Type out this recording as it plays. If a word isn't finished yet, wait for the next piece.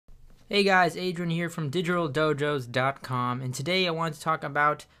Hey guys, Adrian here from digitaldojos.com, and today I want to talk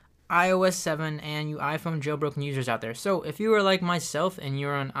about iOS 7 and you iPhone jailbroken users out there. So if you are like myself and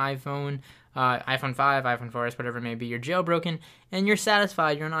you're on iPhone 5, iPhone 4S, whatever it may be, you're jailbroken and you're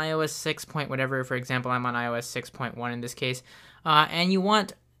satisfied, you're on iOS 6 point whatever, for example, I'm on iOS 6.1 in this case, and you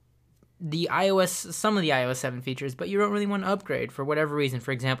want some of the iOS 7 features, but you don't really want to upgrade for whatever reason.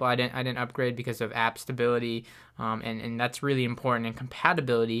 For example, I didn't upgrade because of app stability, and that's really important, and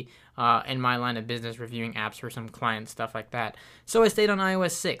compatibility in my line of business, reviewing apps for some client stuff like that. So I stayed on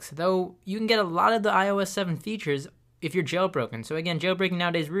iOS 6, though you can get a lot of the iOS 7 features if you're jailbroken. So again, jailbreaking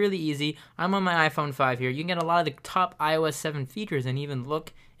nowadays is really easy. I'm on my iPhone 5 here. You can get a lot of the top iOS 7 features and even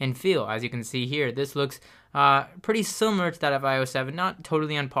look and feel. As you can see here, this looks pretty similar to that of iOS 7, not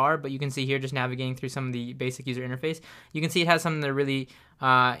totally on par, but you can see here just navigating through some of the basic user interface. You can see it has some of the really,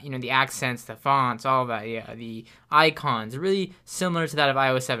 the accents, the fonts, all of that, yeah, the icons, really similar to that of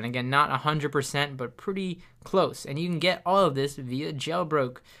iOS 7. Again, not 100%, but pretty close. And you can get all of this via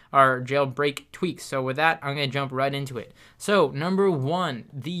Jailbreak Tweaks. So with that, I'm going to jump right into it. So number one,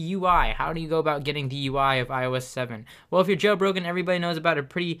 the UI. How do you go about getting the UI of iOS 7? Well, if you're jailbroken, everybody knows about a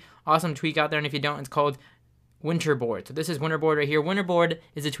pretty awesome tweak out there, and if you don't, it's called Winterboard. So this is Winterboard right here. Winterboard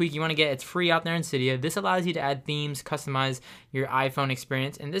is a tweak you want to get. It's free out there in Cydia. This allows you to add themes, customize your iPhone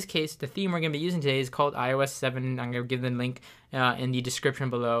experience. In this case, the theme we're going to be using today is called iOS 7. I'm going to give the link in the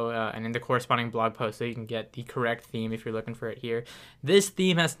description below and in the corresponding blog post so you can get the correct theme if you're looking for it here. This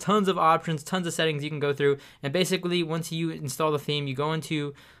theme has tons of options, tons of settings you can go through, and basically once you install the theme, you go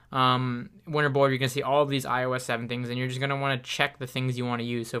into Winterboard, you're going to see all of these iOS 7 things, and you're just going to want to check the things you want to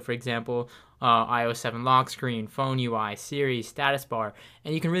use. So for example, iOS 7 lock screen, phone UI, Siri, status bar,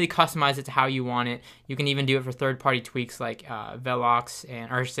 and you can really customize it to how you want it. You can even do it for third-party tweaks like Velox,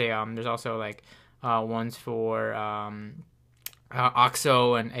 there's also like ones for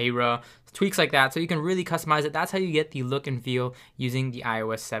OXO and Aira, tweaks like that, so you can really customize it. That's how you get the look and feel using the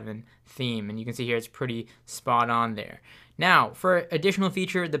iOS 7 theme, and you can see here it's pretty spot on there. Now, for additional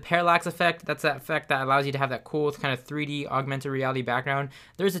feature, the parallax effect, that's that effect that allows you to have that cool kind of 3D augmented reality background.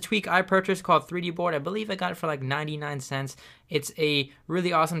 There's a tweak I purchased called 3D Board. I believe I got it for like 99 cents. It's a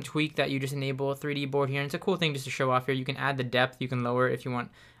really awesome tweak that you just enable 3D Board here, and it's a cool thing just to show off here. You can add the depth, you can lower it if you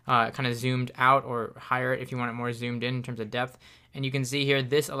want kind of zoomed out, or higher it if you want it more zoomed in terms of depth. And you can see here,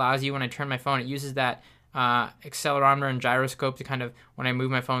 this allows you, when I turn my phone, it uses that accelerometer and gyroscope to kind of, when I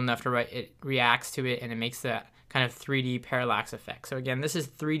move my phone left or right, it reacts to it and it makes that kind of 3D parallax effect. So again, this is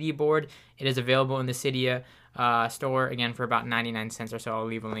 3D Board. It is available in the Cydia store, again, for about 99 cents or so. I'll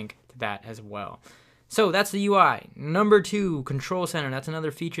leave a link to that as well. So that's the UI. Number two, Control Center. That's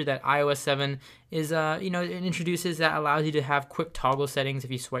another feature that iOS 7 is, it introduces that allows you to have quick toggle settings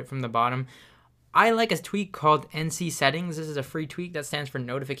if you swipe from the bottom. I like a tweak called NC Settings. This is a free tweak that stands for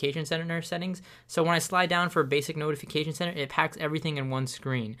Notification Center Settings. So when I slide down for Basic Notification Center, it packs everything in one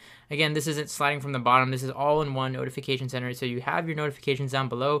screen. Again, this isn't sliding from the bottom. This is all in one Notification Center. So you have your notifications down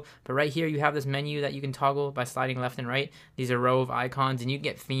below, but right here you have this menu that you can toggle by sliding left and right. These are a row of icons, and you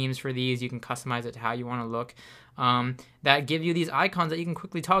get themes for these. You can customize it to how you want to look. That give you these icons that you can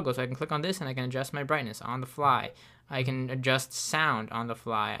quickly toggle. So I can click on this and I can adjust my brightness on the fly. I can adjust sound on the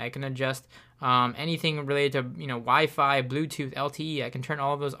fly. I can adjust anything related to Wi-Fi, Bluetooth, LTE. I can turn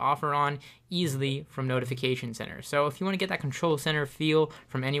all of those off or on easily from Notification Center. So if you want to get that Control Center feel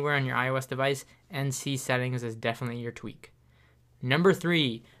from anywhere on your iOS device, NC Settings is definitely your tweak. Number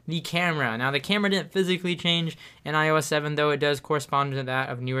three, the camera. Now the camera didn't physically change in iOS 7, though it does correspond to that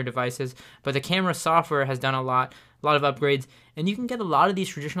of newer devices, but the camera software has done a lot of upgrades, and you can get a lot of these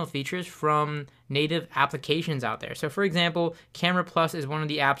traditional features from native applications out there. So for example, Camera Plus is one of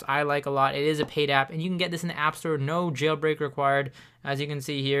the apps I like a lot. It is a paid app, and you can get this in the App Store, no jailbreak required. As you can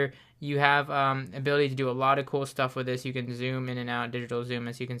see here, you have ability to do a lot of cool stuff with this. You can zoom in and out, digital zoom,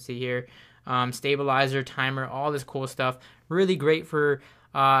 as you can see here. Stabilizer, timer, all this cool stuff. Really great for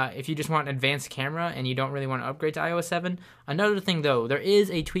if you just want an advanced camera and you don't really want to upgrade to iOS 7. Another thing though, there is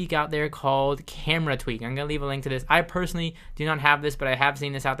a tweak out there called Camera Tweak. I'm going to leave a link to this. I personally do not have this, but I have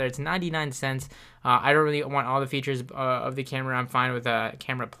seen this out there. It's 99 cents. I don't really want all the features of the camera. I'm fine with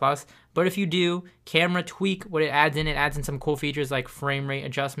Camera Plus. But if you do, Camera Tweak, what it adds in some cool features like frame rate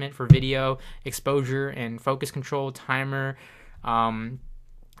adjustment for video, exposure and focus control, timer,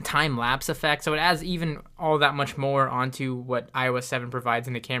 time-lapse effect. So it adds even all that much more onto what iOS 7 provides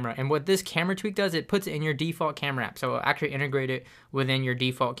in the camera. And what this camera tweak does, it puts it in your default camera app. So it'll actually integrate it within your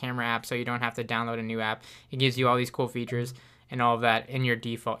default camera app, so you don't have to download a new app. It gives you all these cool features and all of that in your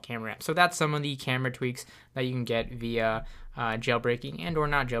default camera app. So that's some of the camera tweaks that you can get via jailbreaking and or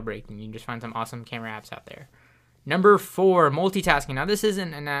not jailbreaking. You can just find some awesome camera apps out there. Number 4, multitasking. Now this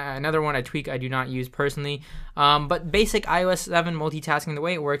isn't another one, a tweak I do not use personally, but basic iOS 7 multitasking, the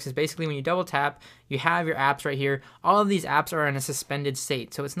way it works is basically when you double tap, you have your apps right here. All of these apps are in a suspended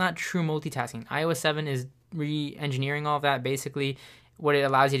state, so it's not true multitasking. iOS 7 is re-engineering all of that. Basically, what it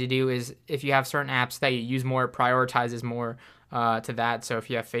allows you to do is if you have certain apps that you use more, it prioritizes more to that. So if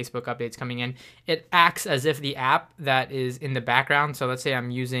you have Facebook updates coming in, it acts as if the app that is in the background. So let's say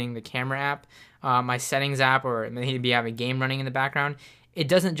I'm using the camera app, my settings app, or maybe I have a game running in the background. It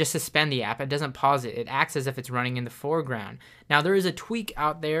doesn't just suspend the app. It doesn't pause it. It acts as if it's running in the foreground. Now, there is a tweak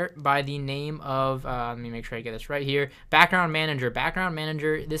out there by the name of, let me make sure I get this right here, Background Manager. Background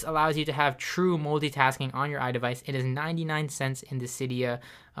Manager, this allows you to have true multitasking on your iDevice. It is 99 cents in the Cydia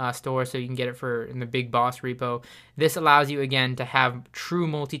store, so you can get it in the Big Boss repo. This allows you, again, to have true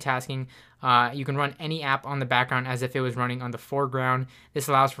multitasking. You can run any app on the background as if it was running on the foreground. This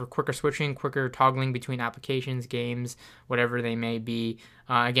allows for quicker switching, quicker toggling between applications, games, whatever they may be.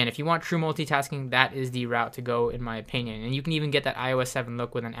 Again, if you want true multitasking, that is the route to go, in my opinion. And you can even get that iOS 7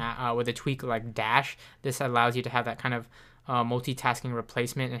 look with a tweak like Dash. This allows you to have that kind of multitasking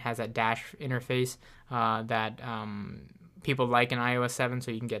replacement. It has that Dash interface that people like in iOS 7,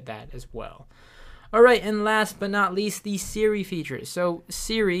 so you can get that as well. All right, and last but not least, the Siri features. So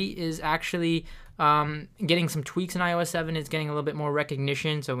Siri is actually getting some tweaks in iOS 7. It's getting a little bit more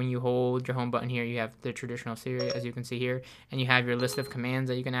recognition. So when you hold your home button here, you have the traditional Siri, as you can see here, and you have your list of commands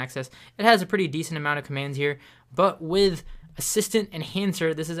that you can access. It has a pretty decent amount of commands here, but with Assistant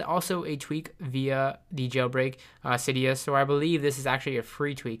Enhancer, this is also a tweak via the Jailbreak Cydia, so I believe this is actually a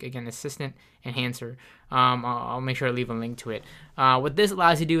free tweak. Again, Assistant Enhancer. I'll make sure to leave a link to it. What this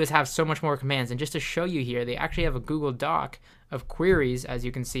allows you to do is have so much more commands, and just to show you here, they actually have a Google Doc of queries, as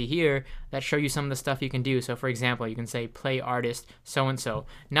you can see here, that show you some of the stuff you can do. So for example, you can say play artist so-and-so,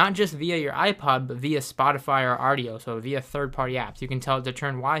 not just via your iPod, but via Spotify or Audio, so via third-party apps. You can tell it to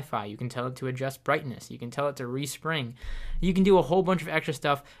turn Wi-Fi, you can tell it to adjust brightness, you can tell it to respring. You can do a whole bunch of extra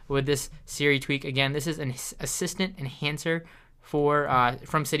stuff with this Siri tweak. Again, this is an Assistant Enhancer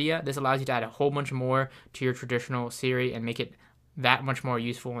from Cydia. This allows you to add a whole bunch more to your traditional Siri and make it that much more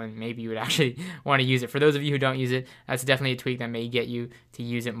useful, and maybe you would actually want to use it. For those of you who don't use it, that's definitely a tweak that may get you to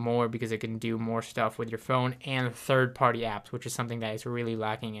use it more, because it can do more stuff with your phone and third-party apps, which is something that is really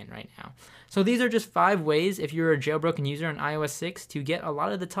lacking in right now. So these are just 5 ways, if you're a jailbroken user on iOS 6, to get a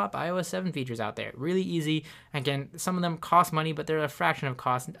lot of the top iOS 7 features out there. Really easy. Again, some of them cost money, but they're a fraction of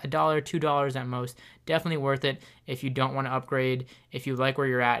cost, $1, $2 at most. Definitely worth it if you don't want to upgrade, if you like where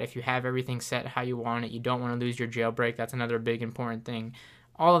you're at, if you have everything set how you want it, you don't want to lose your jailbreak. That's another big important thing.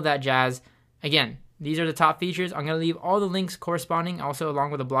 All of that jazz. Again, these are the top features. I'm going to leave all the links corresponding, also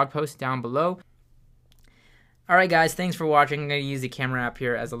along with a blog post down below. Alright guys, thanks for watching. I'm going to use the camera app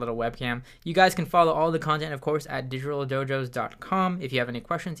here as a little webcam. You guys can follow all the content, of course, at digitaldojos.com. If you have any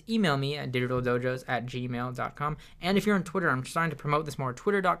questions, email me at digitaldojos@gmail.com. And if you're on Twitter, I'm starting to promote this more,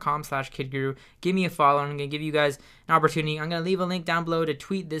 twitter.com/kidguru. Give me a follow. I'm going to give you guys an opportunity. I'm going to leave a link down below to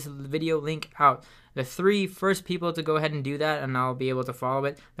tweet this video link out. The 3 first people to go ahead and do that, and I'll be able to follow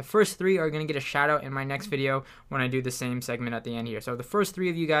it. The first 3 are going to get a shout out in my next video when I do the same segment at the end here. So the first 3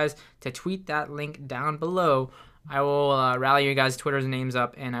 of you guys to tweet that link down below, I will rally you guys' Twitter's names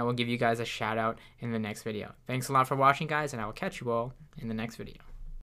up, and I will give you guys a shout out in the next video. Thanks a lot for watching, guys, and I will catch you all in the next video.